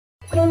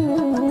Sri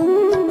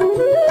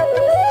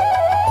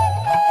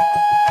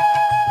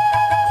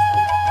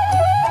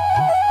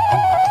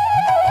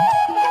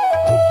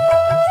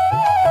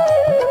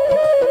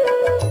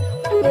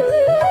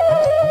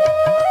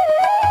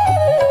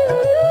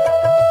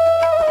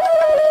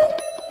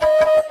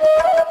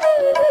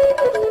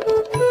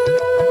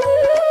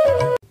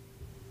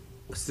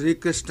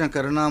Krishna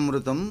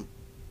Karnamrutham,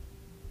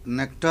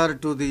 Nectar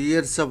to the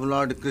Ears of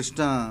Lord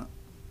Krishna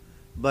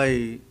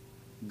by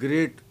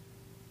great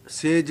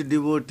sage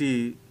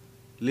devotee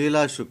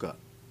Leela Shuka.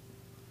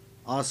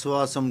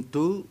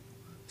 Aaswasa-II,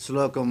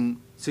 Slokam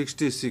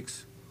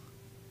 66.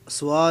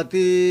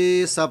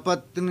 Swati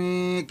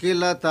sapatni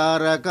kila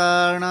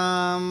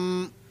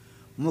tarakanam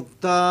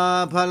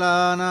mukta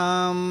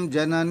phalanam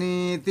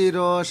janani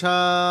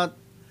tiroshat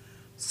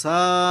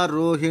sa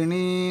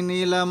rohini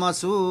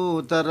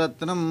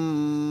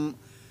nilamasutaratnam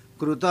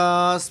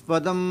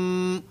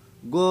krutaspadam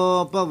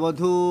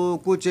gopavadhu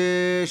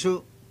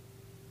kucheshu.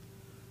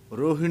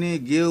 Rohini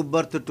gave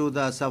birth to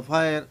the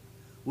sapphire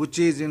which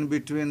is in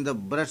between the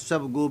breasts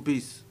of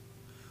gopis.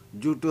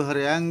 Due to her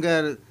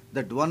anger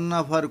that one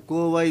of her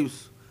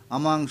co-wives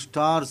among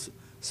stars,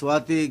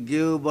 Swati,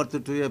 gave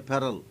birth to a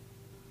pearl.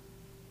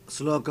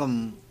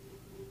 Slokam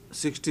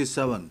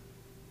 67.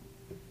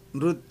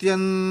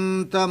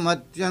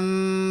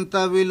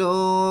 Nrutyantamatyanta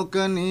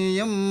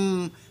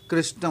vilokaniyam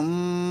Krishnam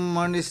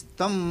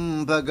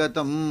manistam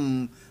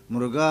bhagatam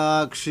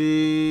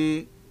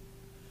mrugakshi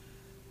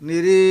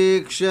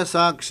niriksha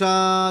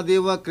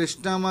sakshadiva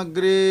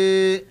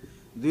krishnamagre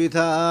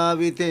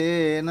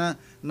dvidhavitena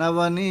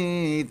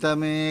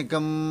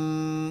navanitamekam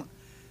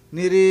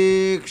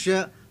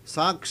niriksha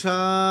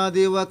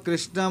sakshadiva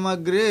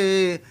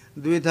krishnamagre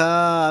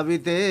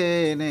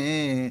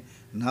dvidhavitene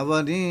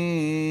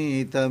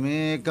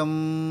navanitamekam.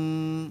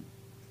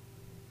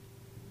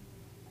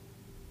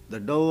 The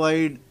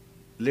doe-eyed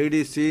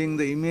lady, seeing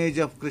the image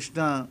of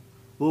Krishna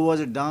who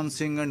was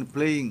dancing and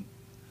playing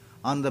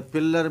on the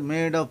pillar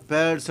made of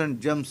pearls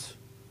and gems,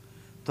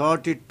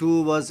 thought it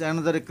too was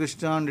another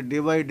Krishna and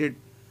divided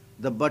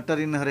the butter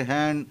in her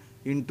hand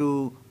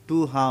into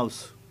two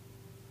halves.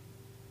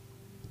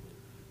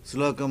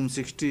 Slokam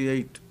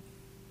 68.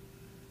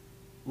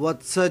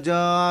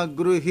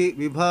 Vatsajagruhi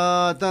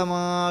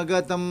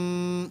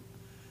vibhatamagatam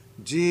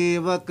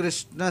Jiva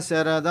Krishna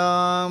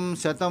Saradam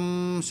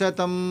Shatam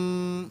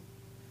Shatam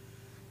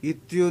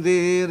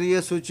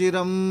Ityudirya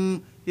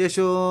Suchiram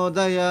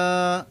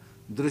Yashodaya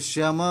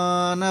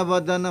Drishyamana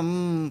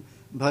Vadanam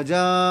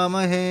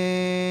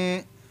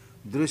Bhajamahe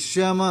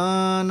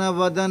Drishyamana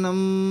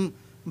Vadanam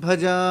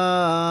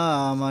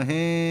Bhajamahe.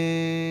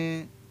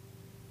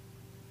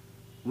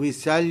 We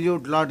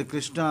salute Lord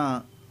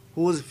Krishna,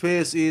 whose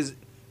face is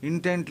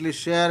intently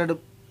shared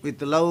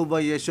with love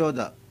by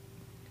Yashoda,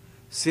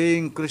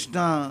 saying,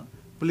 Krishna,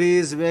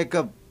 please wake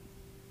up.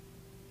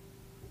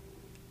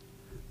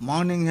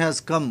 Morning has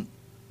come.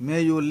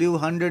 May you live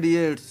 100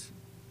 years.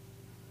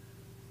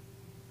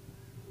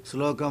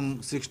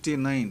 Slokam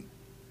 69.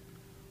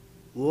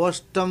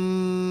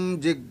 Ostam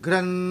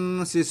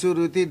jigran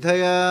sisuruti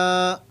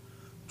dhaya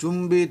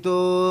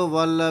chumbito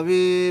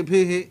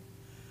vallavibhihi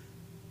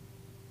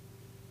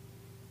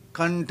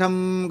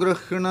Kantham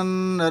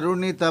gruhnan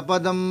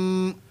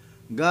narunitapadam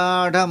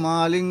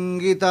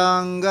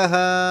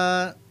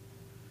gadhamalingitangah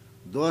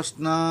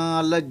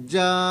dosna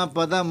lajja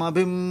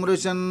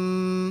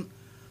padamabhimrushan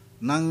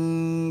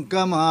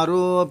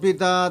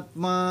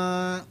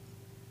nankamaropitatma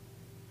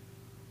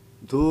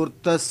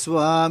dhurta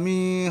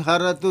swami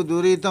haratu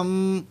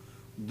duritam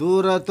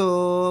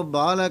durato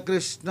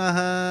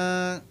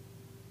balakrishna.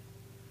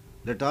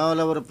 Let all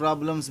our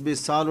problems be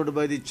solved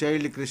by the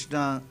child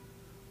Krishna,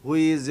 who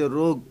is a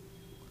rogue,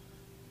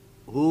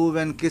 who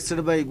when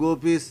kissed by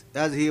gopis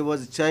as he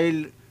was a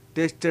child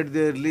tasted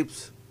their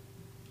lips,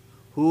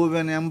 who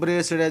when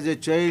embraced as a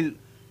child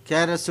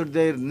caressed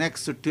their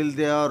necks till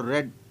they are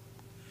red,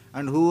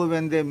 and who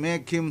when they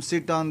make him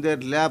sit on their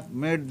lap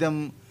made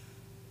them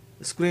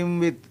scream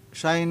with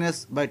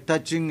shyness by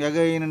touching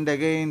again and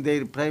again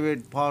their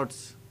private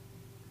parts.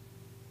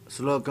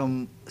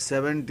 Slokam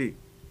 70.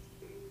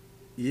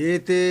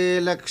 Yete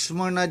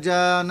Lakshmana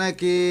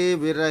Janaki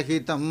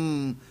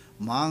Virahitam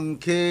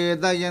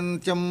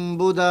Mankhedayantyam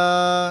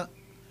Buddha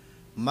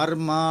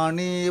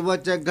Marmani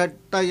Vacha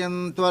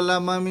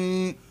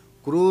Ghattayantvalamami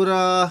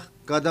Krura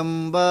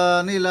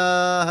Kadamba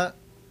Nilah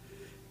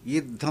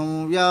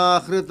Yidham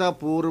Vyahrita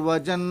Purva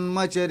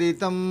Janma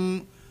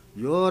Charitam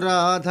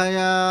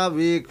Yoradhaya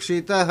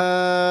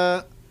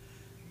Vikshitaha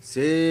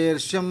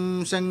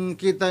Sersham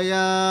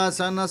Shankitaya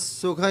Sanas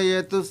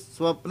Sukhayatu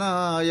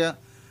Swapnaya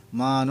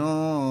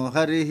Mano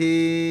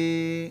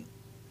Harihi.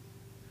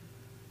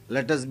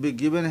 Let us be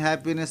given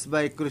happiness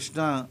by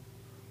Krishna,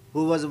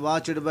 who was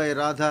watched by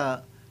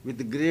Radha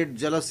with great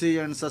jealousy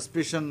and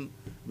suspicion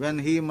when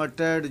he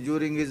muttered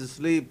during his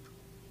sleep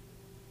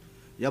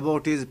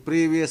about his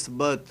previous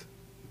birth.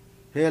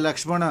 Hey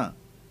Lakshmana,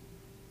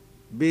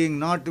 being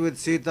not with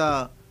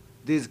Sita,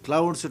 these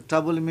clouds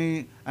trouble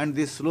me, and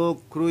this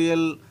slow,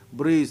 cruel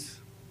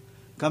breeze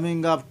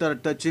coming after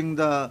touching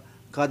the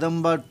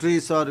Kadamba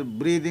trees are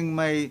breathing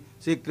my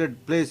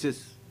secret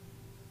places.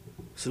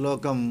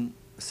 Slokam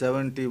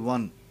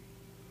 71.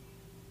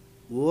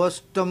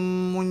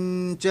 Ostam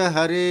muncha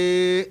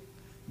hare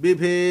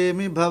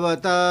bibhemi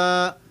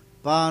bhavata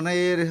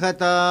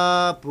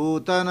panairhata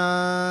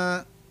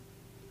putana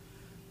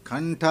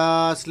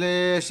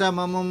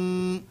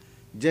Khantasleshamamam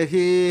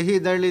jahihi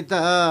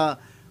dalita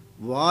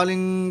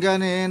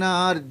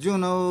valinganena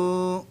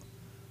arjunau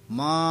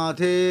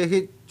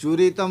Madhehi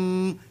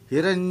churitam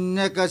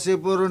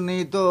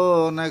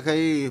hiranyakasipurnito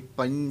nakai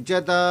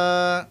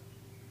panchata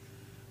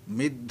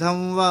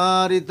Middham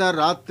varita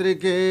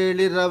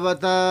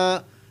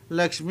ratrikeliravata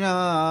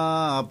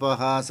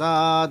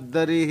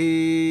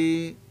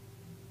lakshmyapahasadarihi.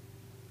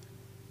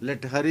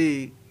 Let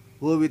Hari,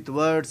 who with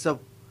words of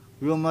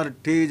humor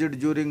teased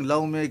during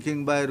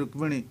love-making by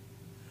Rukmini,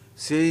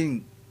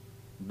 saying,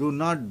 "Do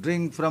not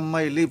drink from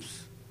my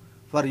lips,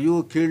 for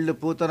you killed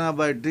Putana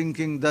by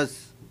drinking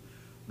thus.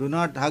 Do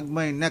not hug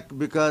my neck,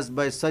 because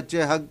by such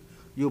a hug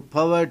you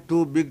powered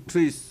two big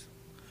trees.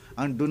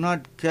 And do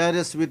not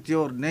caress with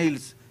your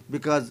nails,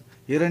 because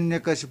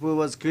Hiranyakashipu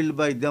was killed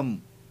by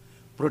them.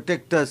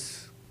 Protect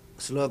us."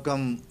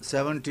 Slokam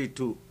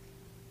 72.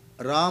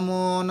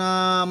 Ramo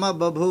nama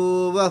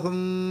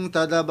babhuvahum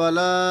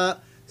tadabala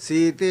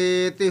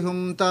siteti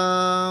hum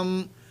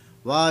tam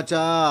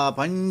vacha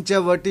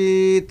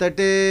panchavati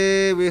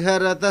tate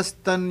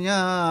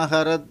viharatastanya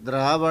harad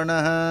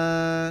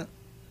ravanaha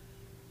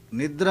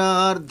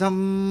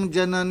nidraardham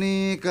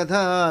janani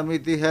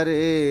kadhamiti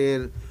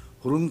harer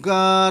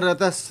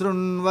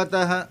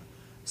hrunkaratah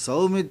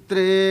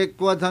Saumitre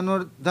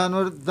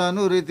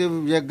kwadhanurdhanuriti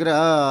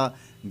vyagra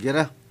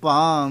girah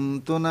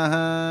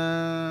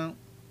pantunah.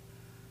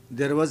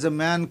 There was a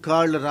man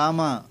called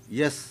Rama,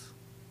 yes.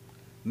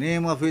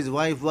 Name of his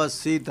wife was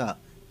Sita,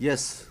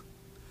 yes.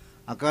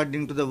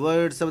 According to the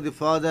words of the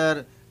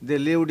father, they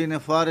lived in a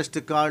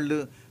forest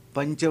called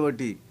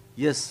Panchavati,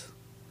 yes.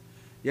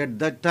 At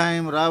that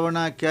time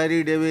Ravana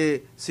carried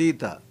away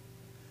Sita.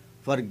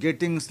 For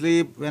getting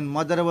sleep, when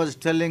mother was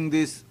telling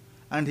this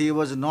and he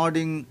was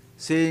nodding,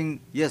 saying,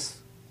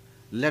 "Yes,"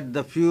 let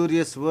the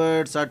furious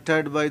words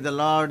uttered by the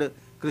Lord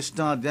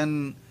Krishna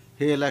then,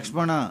 "Hey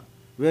Lakshmana,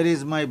 where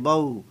is my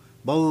bow?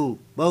 Bow,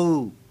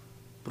 bow,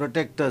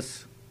 protect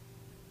us."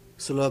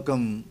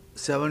 Slokam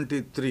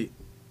 73.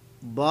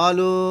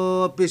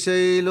 Balopi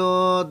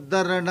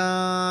shailodharana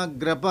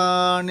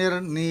grapanir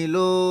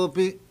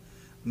nilopi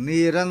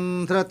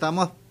nirandhra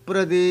tamah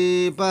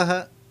pradipah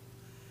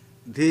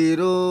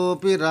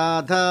Dhiropi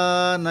radha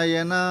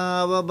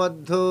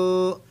nayanavabaddho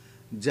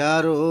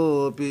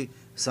Jaropi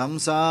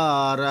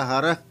samsara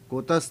harah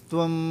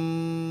kutastvam.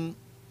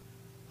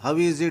 How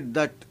is it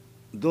that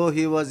though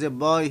he was a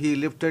boy he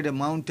lifted a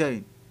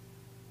mountain?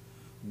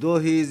 Though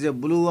he is a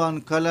blue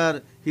on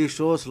color he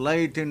shows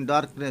light in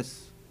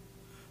darkness.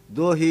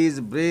 Though he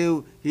is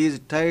brave he is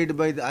tied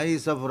by the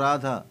eyes of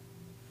Radha.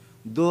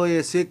 Though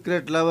a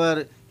secret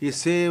lover he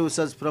saves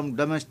us from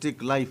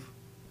domestic life.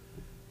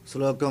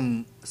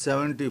 Slokam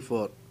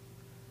 74.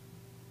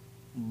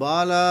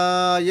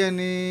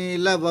 Balayani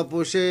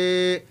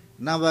lavapushe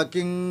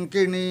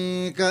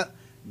navakinkinika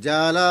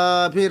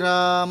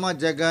jalabhirama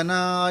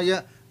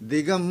jaganaya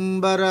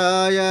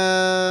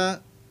digambaraya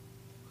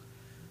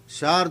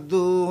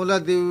shardula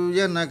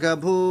divya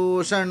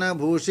nakabhushana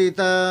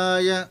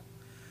bhushitaya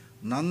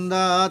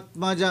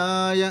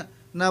nandatmajaya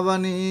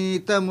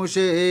navanita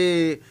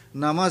mushe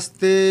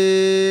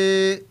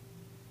namaste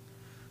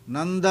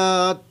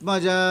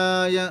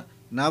Nandatmajaya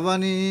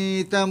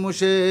Navanita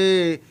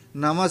Mushe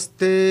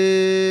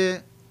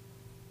Namaste.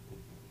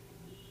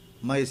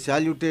 My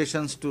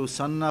salutations to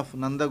son of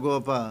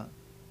Nandagopa,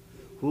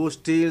 who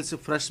steals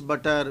fresh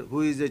butter,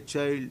 who is a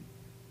child,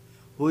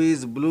 who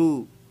is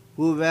blue,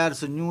 who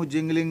wears a new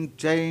jingling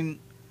chain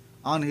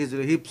on his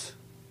hips,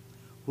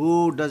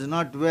 who does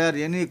not wear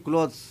any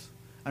clothes,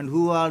 and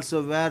who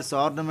also wears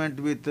ornament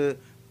with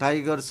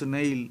tiger's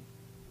nail.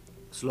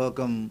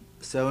 Slokam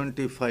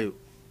 75.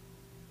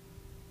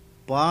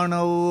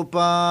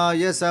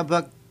 Panaupayasa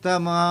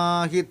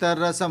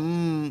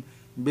bhaktamāhitarasam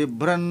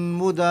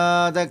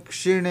bibhranmuda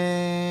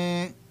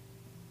dakshine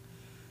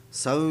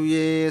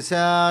savye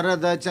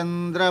sārada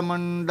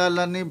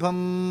chandramandala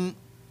nibham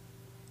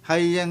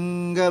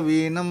hayyanga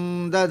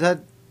vīnam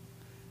dadhat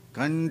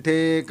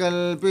kanthe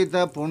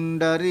kalpita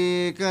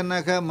pundarika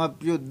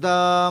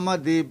nakhamapyuddama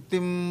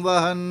dīptim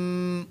vahan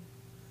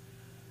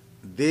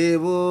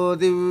devo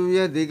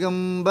divya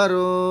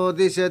digambaro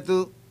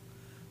dishatu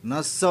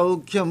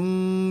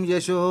Nasaukyam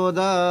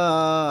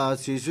Yashoda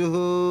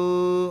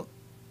Shishuhu.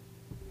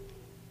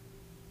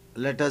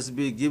 Let us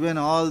be given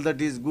all that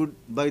is good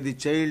by the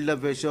child of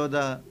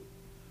Yashoda,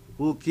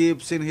 who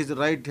keeps in his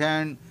right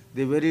hand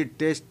the very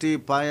tasty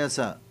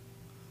payasa,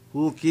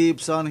 who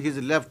keeps on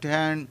his left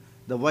hand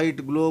the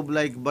white globe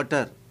like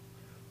butter,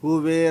 who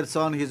wears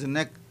on his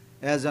neck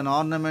as an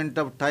ornament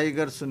of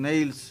tiger's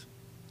nails,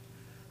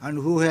 and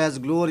who has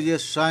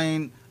glorious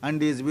shine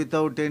and is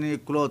without any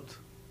cloth.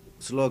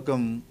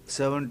 Slokam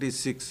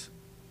 76.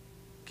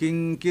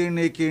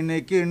 Kinkini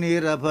kini kini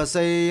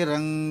rabhasai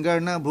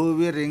rangana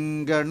bhuvi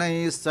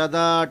ringanai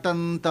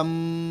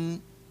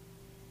sadatantam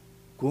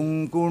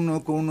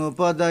Kunkunu kunu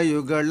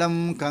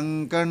padayugalam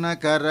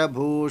kankana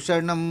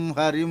karabhushanam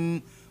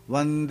harim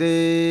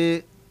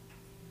vande.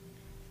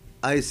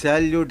 I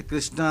salute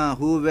Krishna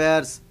who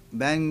wears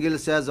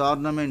bangles as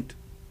ornament,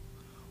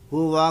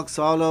 who walks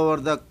all over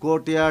the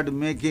courtyard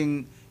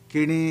making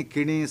kini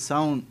kini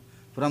sound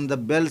from the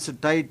bells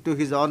tied to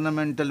his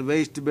ornamental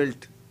waist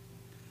belt.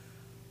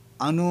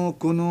 Anu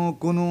kunu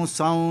kunu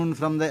sound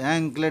from the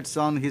anklets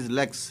on his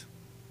legs.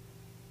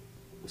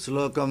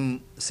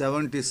 Slokam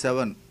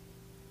 77.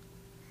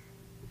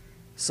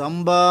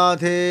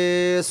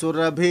 Sambadhe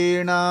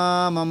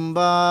surabhina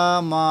mamba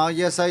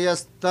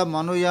mayasayasta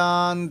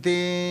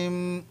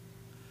manuyantim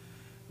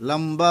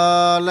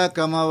lambala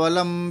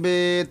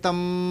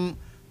kamavalambetam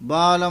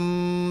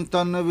balam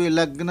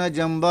tanvilagna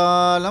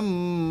jambalam.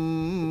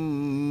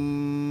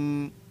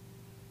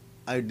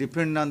 I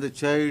depend on the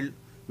child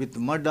with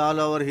mud all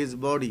over his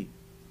body,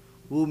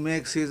 who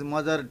makes his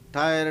mother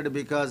tired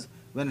because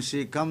when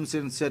she comes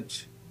in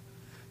search,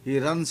 he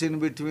runs in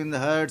between the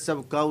herds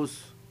of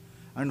cows,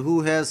 and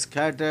who has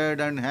scattered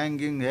and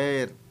hanging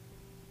hair.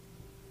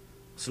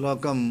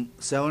 Slokam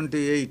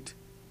 78.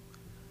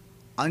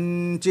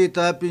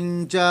 Anchita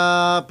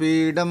pincha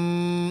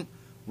pidam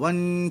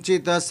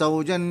vanchita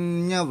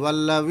saujanya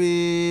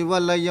vallavi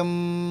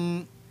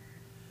valayam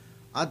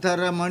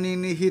atharamani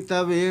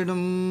nihita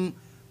vedum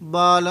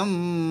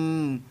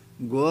balam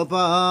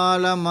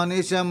gopala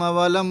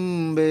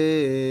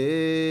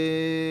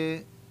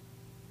manishamavalambe.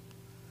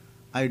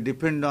 I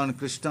depend on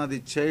Krishna, the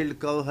child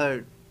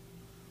cowherd,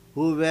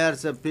 who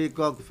wears a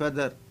peacock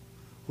feather,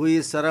 who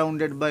is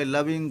surrounded by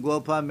loving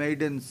gopa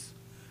maidens,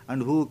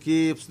 and who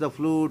keeps the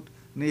flute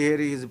near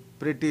his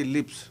pretty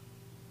lips.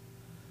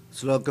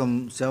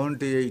 Slokam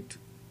 78.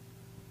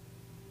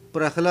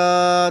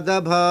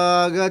 Prahlada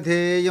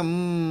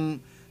bhagadheyam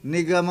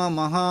nigama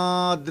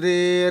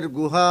mahadrir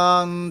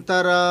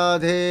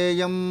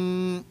guhantaradheyam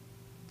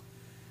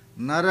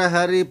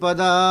narahari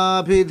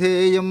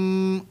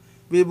padabhidheyam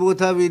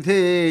vibhutha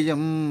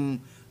vidheyam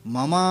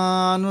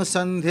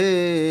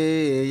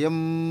mamanusandheyam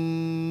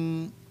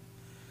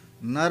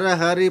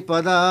narahari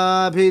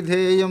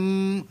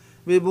padabhidheyam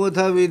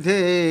vibhutha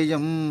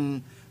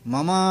vidheyam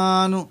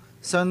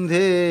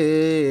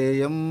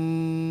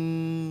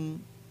mamanusandheyam.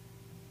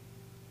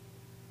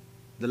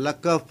 The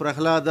luck of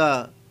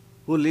Prahlada,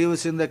 who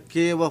lives in the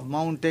cave of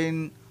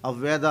mountain of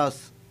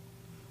Vedas,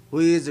 who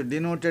is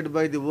denoted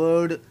by the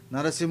word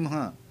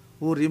Narasimha,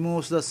 who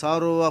removes the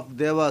sorrow of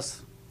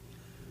Devas,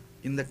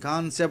 in the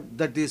concept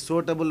that is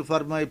suitable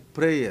for my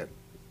prayer.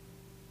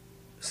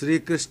 Sri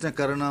Krishna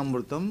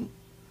Karnamrutham,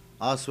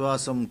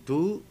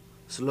 Aaswasa-II,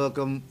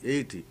 Slokam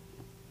 80.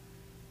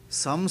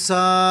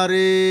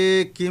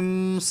 Samsare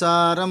kim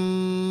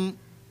saram,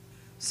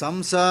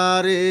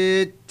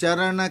 samsare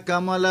charana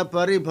kamala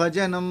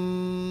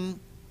paribhajanam,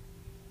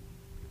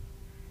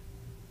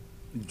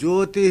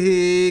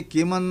 jyotihi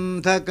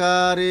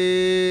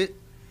kimandhakare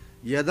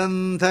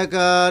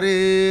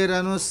yadandhakare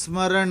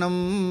ranusmaranam.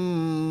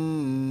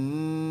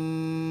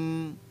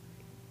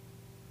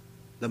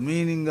 The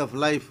meaning of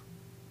life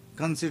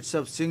consists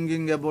of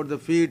singing about the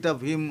feet of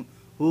him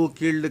who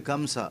killed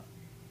Kamsa.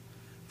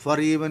 For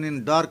even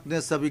in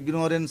darkness of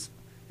ignorance,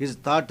 his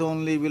thought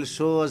only will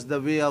show us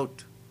the way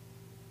out.